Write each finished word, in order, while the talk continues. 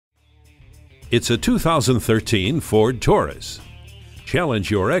It's a 2013 Ford Taurus.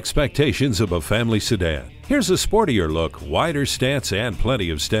 Challenge your expectations of a family sedan. Here's a sportier look, wider stance, and plenty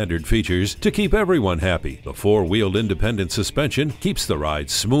of standard features to keep everyone happy. The four-wheeled independent suspension keeps the ride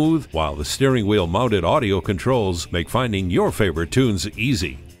smooth, while the steering wheel mounted audio controls make finding your favorite tunes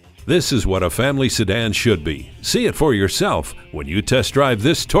easy. This is what a family sedan should be. See it for yourself when you test drive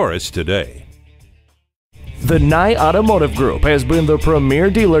this Taurus today. The Nye Automotive Group has been the premier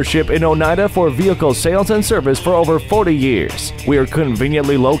dealership in Oneida for vehicle sales and service for over 40 years. We are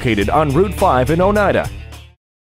conveniently located on Route 5 in Oneida.